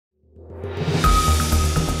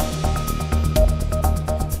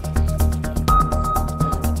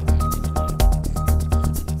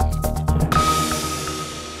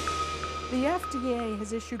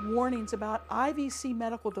issued warnings about IVC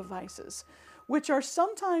medical devices, which are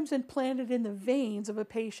sometimes implanted in the veins of a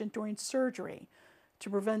patient during surgery to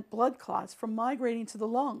prevent blood clots from migrating to the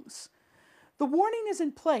lungs. The warning is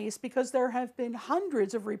in place because there have been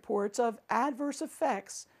hundreds of reports of adverse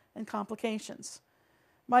effects and complications.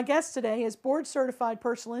 My guest today is board-certified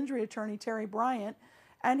personal injury attorney Terry Bryant,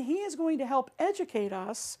 and he is going to help educate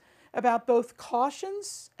us about both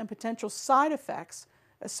cautions and potential side effects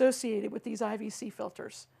associated with these IVC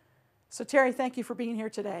filters. So Terry, thank you for being here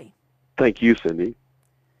today. Thank you, Cindy.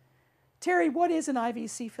 Terry, what is an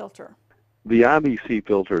IVC filter? The IVC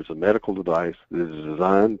filter is a medical device that is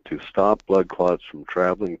designed to stop blood clots from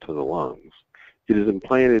traveling to the lungs. It is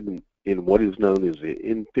implanted in what is known as the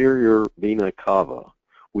inferior vena cava,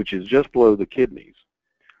 which is just below the kidneys.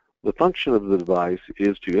 The function of the device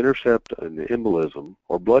is to intercept an embolism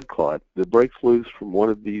or blood clot that breaks loose from one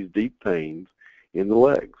of these deep veins in the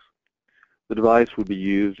legs. The device would be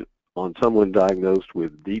used on someone diagnosed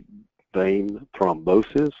with deep vein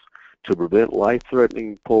thrombosis to prevent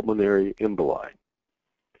life-threatening pulmonary emboli.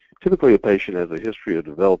 Typically, a patient has a history of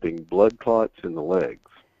developing blood clots in the legs.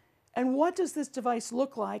 And what does this device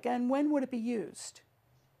look like, and when would it be used?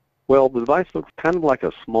 Well, the device looks kind of like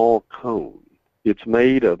a small cone. It's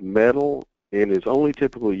made of metal and is only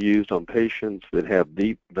typically used on patients that have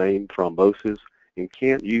deep vein thrombosis and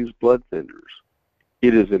can't use blood thinners.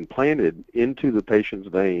 It is implanted into the patient's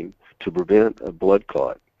vein to prevent a blood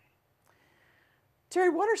clot. Terry,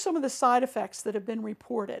 what are some of the side effects that have been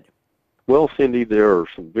reported? Well, Cindy, there are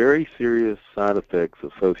some very serious side effects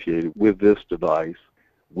associated with this device,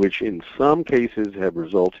 which in some cases have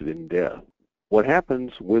resulted in death. What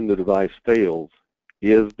happens when the device fails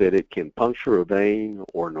is that it can puncture a vein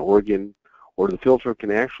or an organ, or the filter can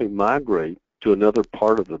actually migrate to another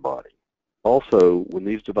part of the body. Also, when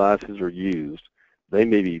these devices are used, they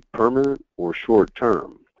may be permanent or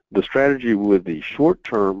short-term. The strategy with the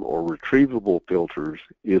short-term or retrievable filters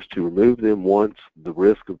is to remove them once the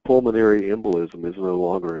risk of pulmonary embolism is no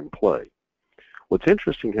longer in play. What's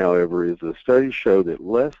interesting, however, is the studies show that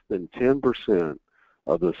less than 10%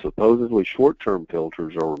 of the supposedly short-term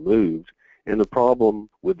filters are removed, and the problem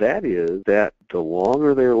with that is that the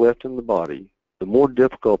longer they are left in the body, the more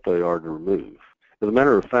difficult they are to remove. As a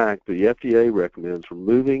matter of fact, the FDA recommends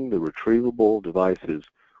removing the retrievable devices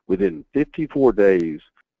within 54 days,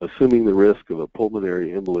 assuming the risk of a pulmonary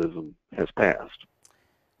embolism has passed.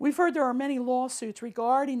 We've heard there are many lawsuits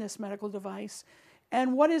regarding this medical device,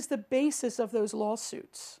 and what is the basis of those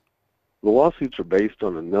lawsuits? The lawsuits are based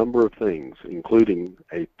on a number of things, including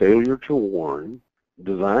a failure to warn,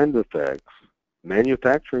 design defects,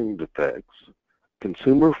 manufacturing defects,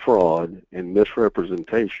 consumer fraud, and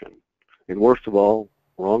misrepresentation, and worst of all,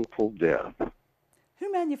 wrongful death.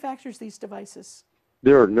 Who manufactures these devices?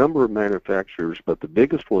 There are a number of manufacturers, but the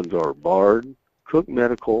biggest ones are Bard, Cook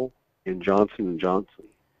Medical, and Johnson & Johnson.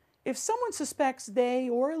 If someone suspects they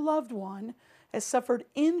or a loved one has suffered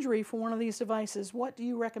injury from one of these devices, what do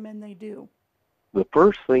you recommend they do? The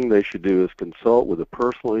first thing they should do is consult with a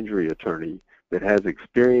personal injury attorney that has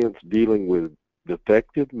experience dealing with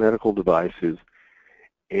defective medical devices,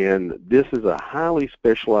 and this is a highly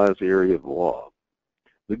specialized area of the law.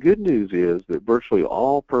 The good news is that virtually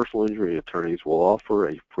all personal injury attorneys will offer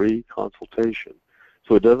a free consultation,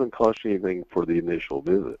 so it doesn't cost you anything for the initial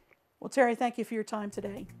visit. Well, Terry, thank you for your time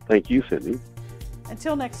today. Thank you, Cindy.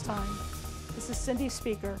 Until next time, this is Cindy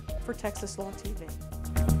Speaker for Texas Law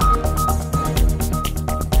TV.